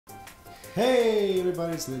Hey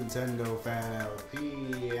everybody, it's Nintendo Fan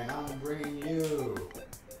LP, and I'm bringing you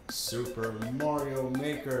Super Mario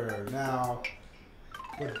Maker. Now,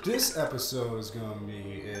 what this episode is going to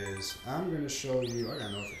be is, I'm going to show you, I got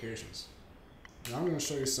notifications. Now, I'm going to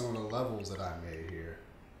show you some of the levels that I made here.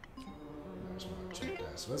 I just want to check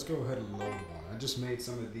that. So let's go ahead and load one. I just made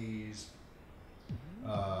some of these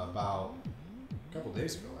about a couple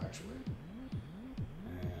days ago, actually.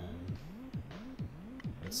 And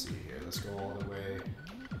let's see here. Let's go all the way.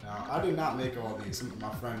 Now, I did not make all these.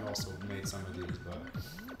 My friend also made some of these, but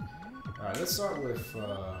alright, let's start with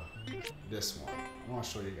this one. I want to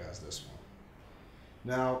show you guys this one.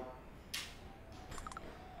 Now,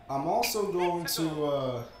 I'm also going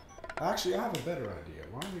to actually, I have a better idea.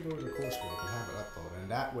 Why don't we go to the course book and have it uploaded,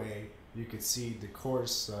 and that way you could see the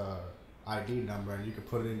course ID number, and you could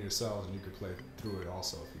put it in yourselves, and you could play through it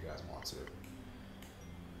also if you guys want to.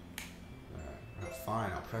 Alright,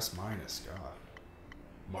 fine, I'll press minus. God.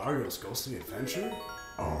 Mario's Ghostly Adventure?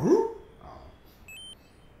 Oh.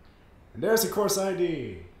 And there's the course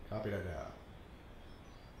ID. Copy that down.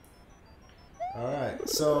 Alright,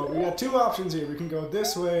 so we got two options here. We can go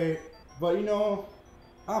this way, but you know,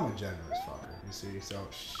 I'm a generous fucker, you see, so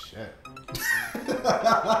shit.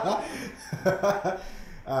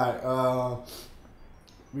 Alright,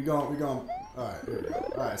 we going, alright, here we go.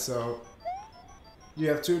 Alright, so you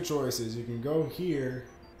have two choices. You can go here.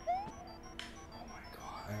 Oh my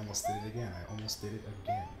god, I almost did it again.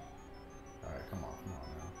 Alright, come on now.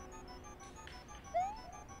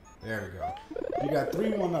 There we go. You got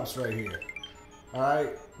 3 1-ups right here.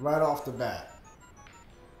 Alright, right off the bat.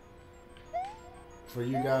 For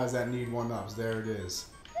you guys that need 1-ups, there it is.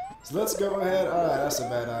 So let's go ahead. Alright, that's a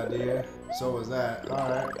bad idea. So was that.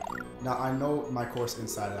 Alright. Now I know my course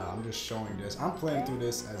inside out. I'm just showing this. I'm playing through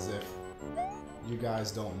this as if you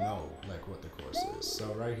guys don't know like what the course is.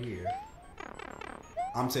 So right here,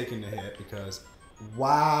 I'm taking the hit because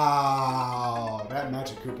wow, that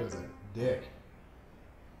Magic Koopa is a dick.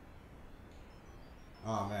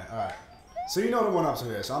 Oh man, alright. So you know the 1-ups are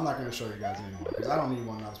here, so I'm not going to show you guys anymore because I don't need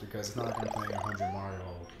 1-ups because it's not like I'm playing 100 Mario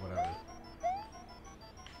or whatever.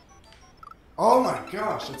 Oh my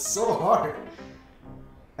gosh, it's so hard.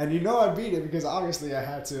 And you know I beat it because obviously I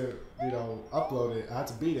had to, you know, upload it. I had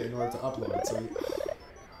to beat it in order to upload it. So, oh my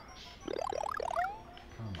gosh.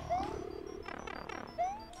 Come on.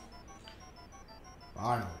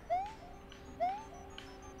 Finally.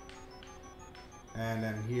 And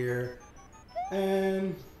then here.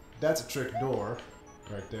 And that's a trick door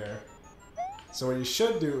right there. So what you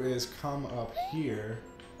should do is come up here.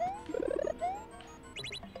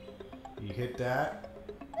 You hit that.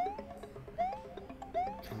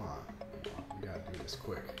 Come on, we gotta do this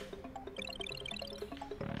quick.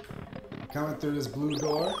 Coming through this blue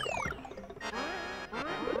door.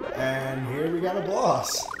 And here we got a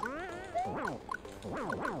boss.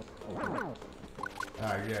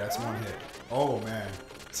 Alright, yeah, that's 1 hit. Oh man.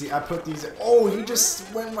 See, I put these in. Oh, he just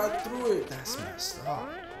went right through it. That's messed up.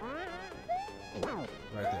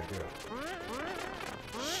 Right there, good.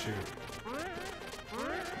 Shoot.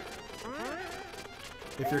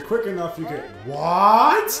 If you're quick enough, you can.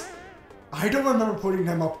 What? I don't remember putting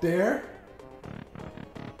them up there.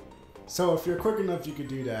 So if you're quick enough, you could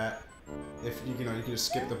do that. If you know, you can just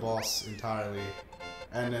skip the boss entirely,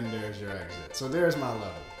 and then there's your exit. So there's my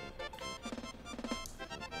level.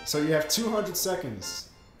 So you have 200 seconds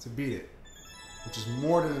to beat it, which is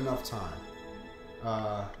more than enough time.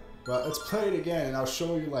 But let's play it again, and I'll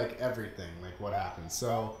show you like everything, like what happens.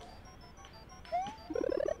 So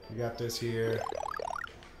you got this here.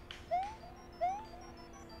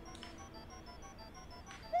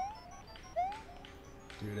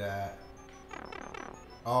 Do that.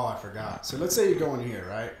 Oh, I forgot. So let's say you go in here,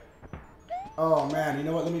 right? Oh man, you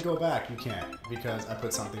know what? Let me go back. You can't because I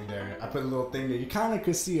put something there. I put a little thing there. You kind of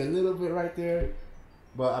could see a little bit right there,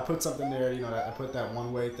 but I put something there. You know, I put that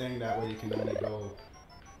one-way thing. That way you can only go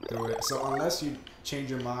through it. So unless you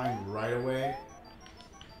change your mind right away,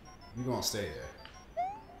 you're gonna stay there.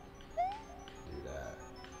 Do that.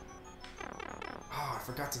 Oh, I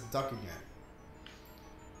forgot to duck again.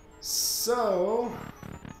 So,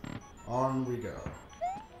 on we go.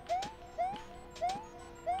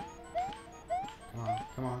 Come on,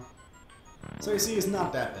 come on. So you see, it's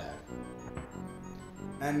not that bad.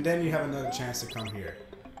 And then you have another chance to come here.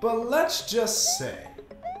 But let's just say,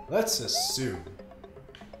 let's assume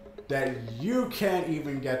that you can't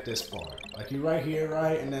even get this far. Like you're right here,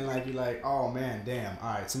 right? And then like you're like, oh man, damn.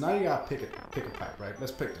 Alright, so now you gotta pick a pipe, right?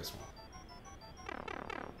 Let's pick this one.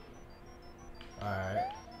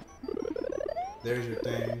 Alright. There's your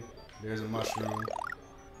thing. There's a mushroom.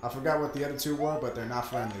 I forgot what the other two were, but they're not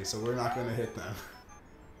friendly, so we're not gonna hit them.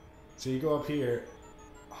 So you go up here.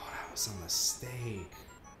 Oh, that was a mistake.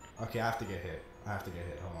 Okay, I have to get hit. I have to get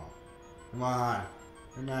hit. Hold on. Come on.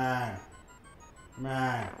 Come on. Come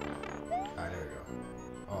on. Alright, there we go.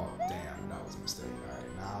 Oh, damn. That was a mistake. Alright,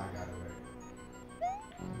 now I gotta wait.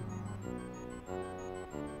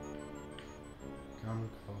 Come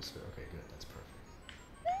closer. Okay, good. That's perfect.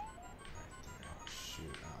 Right there. Oh,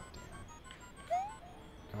 shoot. Oh, damn.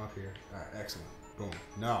 Come up here. Alright, excellent. Boom.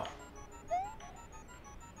 No.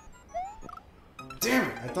 Damn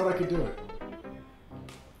it! I thought I could do it.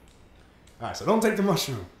 Alright, so don't take the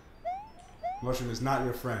mushroom. Mushroom is not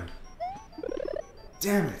your friend.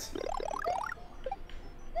 Damn it!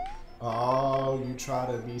 Oh, you try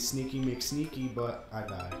to be sneaky McSneaky, but I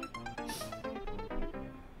died.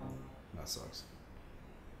 That sucks.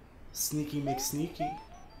 Sneaky McSneaky.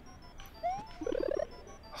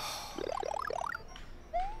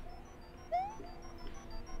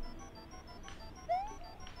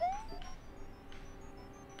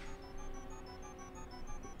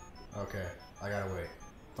 Okay, I gotta wait.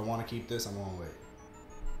 If I want to keep this, I'm gonna wait.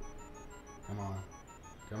 Come on.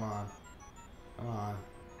 Come on. Come on.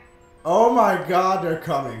 Oh my god, they're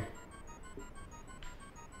coming.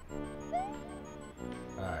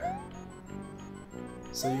 Alright.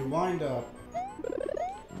 So you wind up.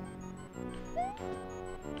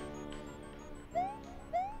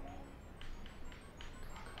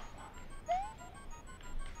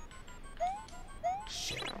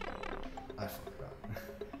 Shit. I forgot.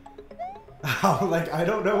 Like, I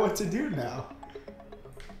don't know what to do now.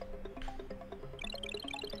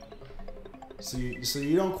 So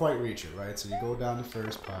you don't quite reach it, right? So you go down the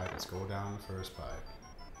first pipe. Let's go down the first pipe.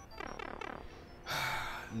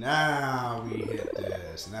 Now we hit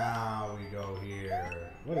this. Now we go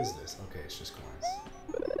here. What is this? Okay, it's just coins.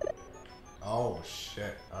 Oh,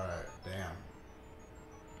 shit. Alright, damn.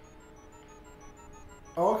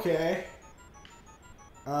 Okay.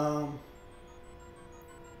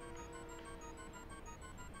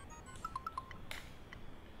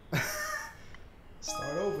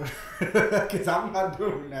 Start over. Because I'm not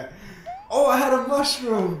doing that. Oh, I had a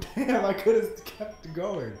mushroom. Damn, I could have kept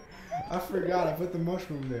going. I forgot. I put the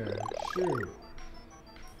mushroom there. Shoot.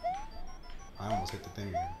 I almost hit the thing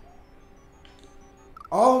again.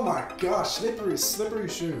 Oh my gosh. Slippery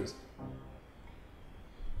shoes.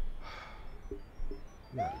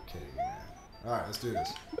 You gotta be kidding me, man. Alright, let's do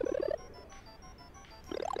this.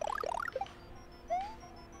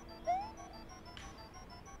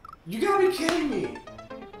 You gotta be kidding me!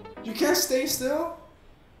 You can't stay still?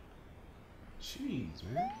 Jeez,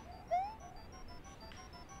 man.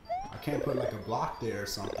 I can't put like a block there or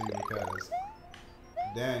something because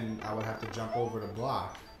then I would have to jump over the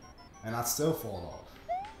block and I'd still fall off.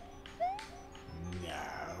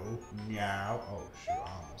 Meow, meow. Oh shoot, I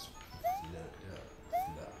almost flipped up.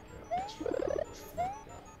 That's right, I almost flipped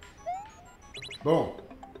up. Boom.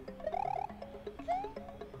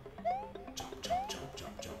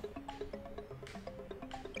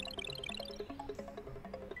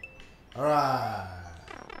 Alright.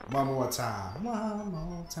 One more time. One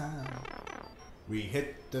more time. We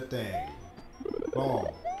hit the thing. Boom.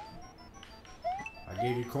 I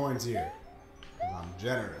gave you coins here. Because I'm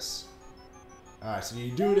generous. Alright, so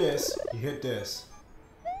you do this. You hit this.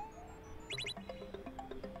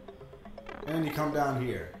 And you come down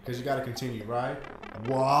here. Because you got to continue, right?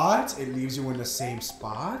 What? It leaves you in the same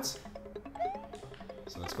spot?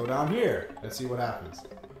 So let's go down here. Let's see what happens.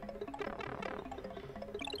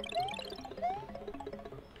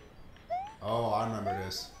 Oh, I remember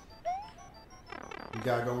this. You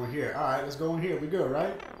gotta go in here. Alright, let's go in here. We good,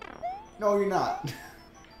 right? No, you're not.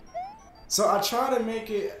 So I try to make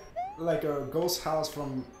it like a ghost house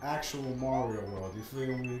from actual Mario World. You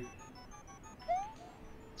feel me?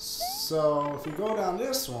 So if you go down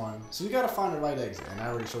this one, so you gotta find the right exit. And I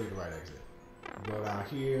already showed you the right exit. You go down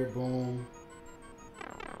here, boom.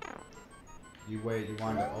 You wait, you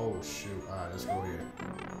wind up. Oh shoot. Alright, let's go here.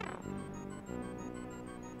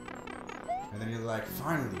 And then you're like,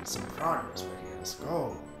 finally, some progress right here. Let's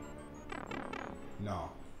go.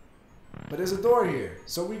 No. But there's a door here.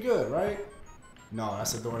 So we good, right? No,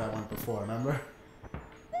 that's the door that went before, remember?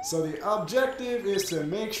 So the objective is to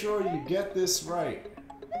make sure you get this right.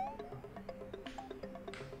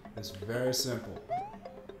 It's very simple.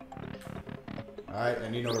 Alright,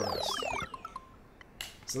 and you know the rest.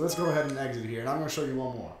 So let's go ahead and exit here. And I'm going to show you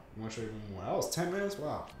one more. I'm going to show you one more. That was 10 minutes?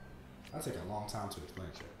 Wow. That'll take a long time to explain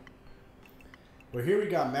shit. But here we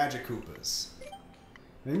got Magic Koopas.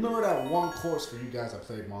 Now, you remember that one course for you guys that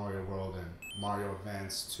played Mario World and Mario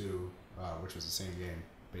Advance 2, which was the same game,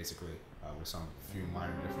 basically. with some few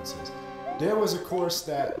minor differences. There was a course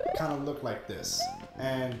that kind of looked like this,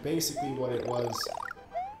 and basically what it was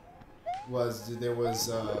there was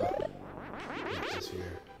this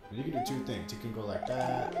here. You can do two things. You can go like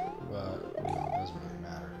that, but you know, it doesn't really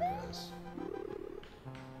matter because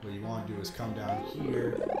what you want to do is come down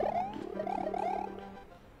here.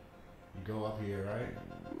 You go up here, right?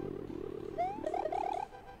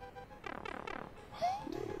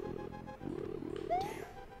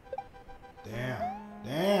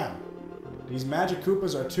 Damn. These Magic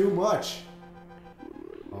Koopas are too much.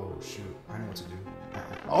 Oh, shoot. I know what to do.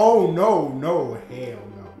 Oh, no. Hell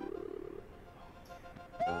no.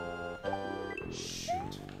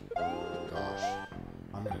 Shoot. Gosh.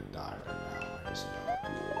 I'm gonna die right now. I just know.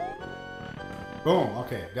 Boom.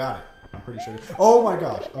 Okay, got it. I'm pretty sure. Oh, my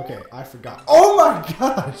gosh. Okay, I forgot. Oh, my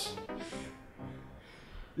gosh.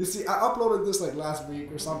 You see, I uploaded this like last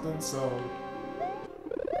week or something, so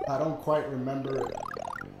I don't quite remember it.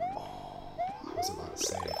 Oh, I was about to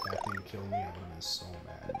say, if that thing killed me, I would have been so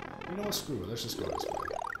mad. You know what, screw it, let's just go this way.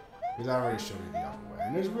 Because I already showed you the other way.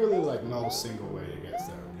 And there's really like no single way to get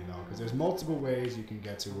there, you know, because there's multiple ways you can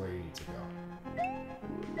get to where you need to go.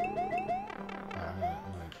 Alright, I'm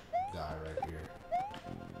gonna die right here.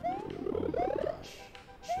 Oh my gosh.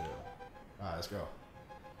 Chill. Alright, let's go.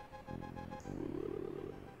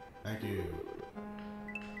 Thank you.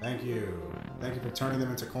 Thank you. Thank you for turning them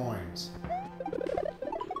into coins.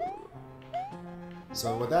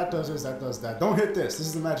 So what that does is that does that. Don't hit this. This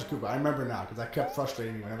is the Magic Koopa. I remember now because I kept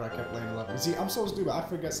frustrating me whenever I kept playing the level. You see, I'm so stupid. I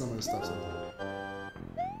forget some of this stuff sometimes.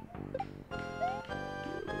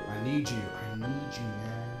 I need you. I need you,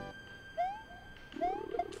 man.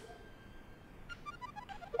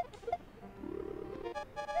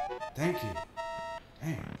 Thank you.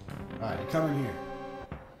 Dang. Alright, you come in here.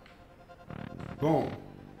 Boom.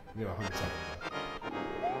 You have 100 seconds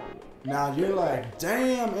left. Now you're like,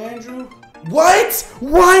 damn, Andrew. What?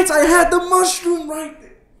 What? I had the mushroom right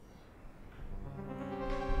there.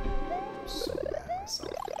 I'm so mad at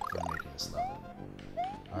myself for making this level.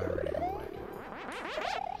 I already don't like it.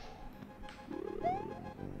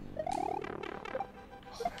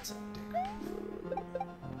 Oh, that's a dick move.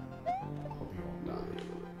 I hope you won't die.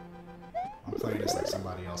 I'm playing this like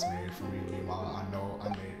somebody else made it for me. Meanwhile, I know I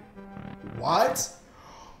made it. What?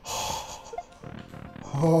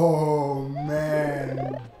 Oh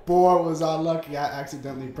man, boy was I lucky. I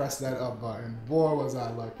accidentally pressed that up button. Boy was I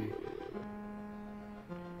lucky.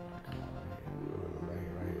 Come on, right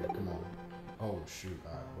here. Come on. Oh shoot,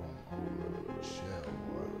 alright, boom. Oh, chill,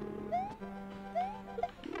 boy.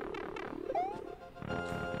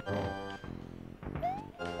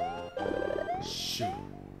 Boom. Shoot.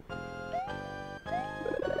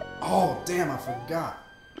 Oh damn, I forgot.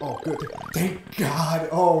 Oh good. Thank God.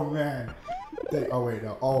 Oh man. Oh wait,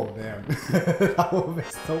 no. Oh damn. That would be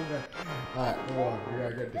so bad. Alright, come on. We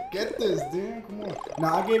gotta get this, dude. Come on.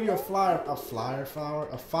 Now I gave you a fire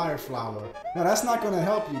flower. Now that's not gonna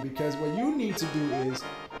help you because what you need to do is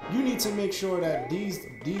you need to make sure that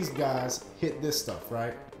these guys hit this stuff,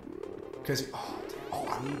 right? Because oh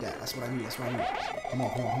I need that. That's what I need. Come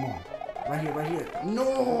on. Right here.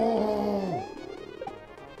 No!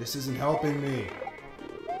 This isn't helping me.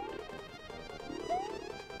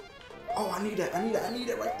 Oh, I need that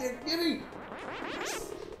right there. Give me.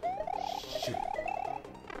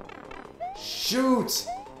 Shoot.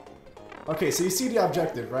 Okay, so you see the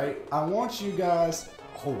objective, right? I want you guys.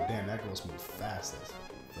 Oh, damn, that goes move fast as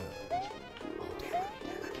fudge. Oh, damn,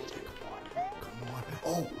 I need that. Come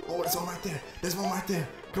on. Oh, there's one right there.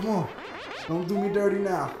 Come on. Don't do me dirty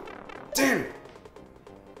now. Damn it.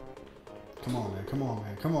 Come on,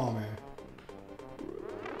 man.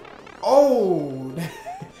 Oh,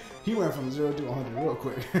 he went from 0 to 100 real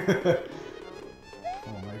quick.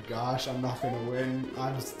 Oh my gosh, I'm not gonna win.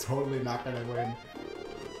 I'm just totally not gonna win.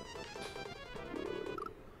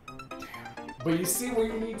 Damn. But you see what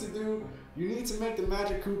you need to do? You need to make the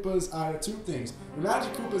Magic Koopas out of two things. The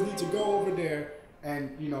Magic Koopas need to go over there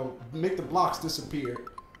and, you know, make the blocks disappear.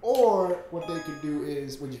 Or what you can do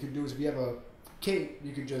is if you have a cape,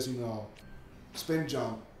 you can just, you know, spin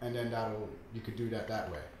jump and then you could do that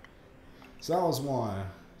way. So that was one.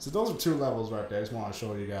 So those are two levels right there. I just want to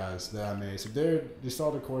show you guys that I made. So there, you saw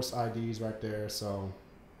the course IDs right there. So,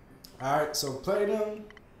 alright, so play them.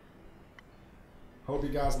 Hope you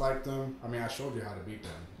guys liked them. I mean, I showed you how to beat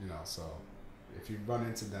them, you know, so if you run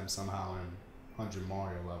into them somehow in 100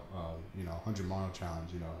 Mario level, 100 Mario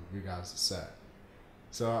challenge, you know, you guys are set.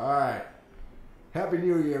 So, alright. Happy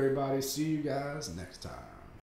New Year, everybody. See you guys next time.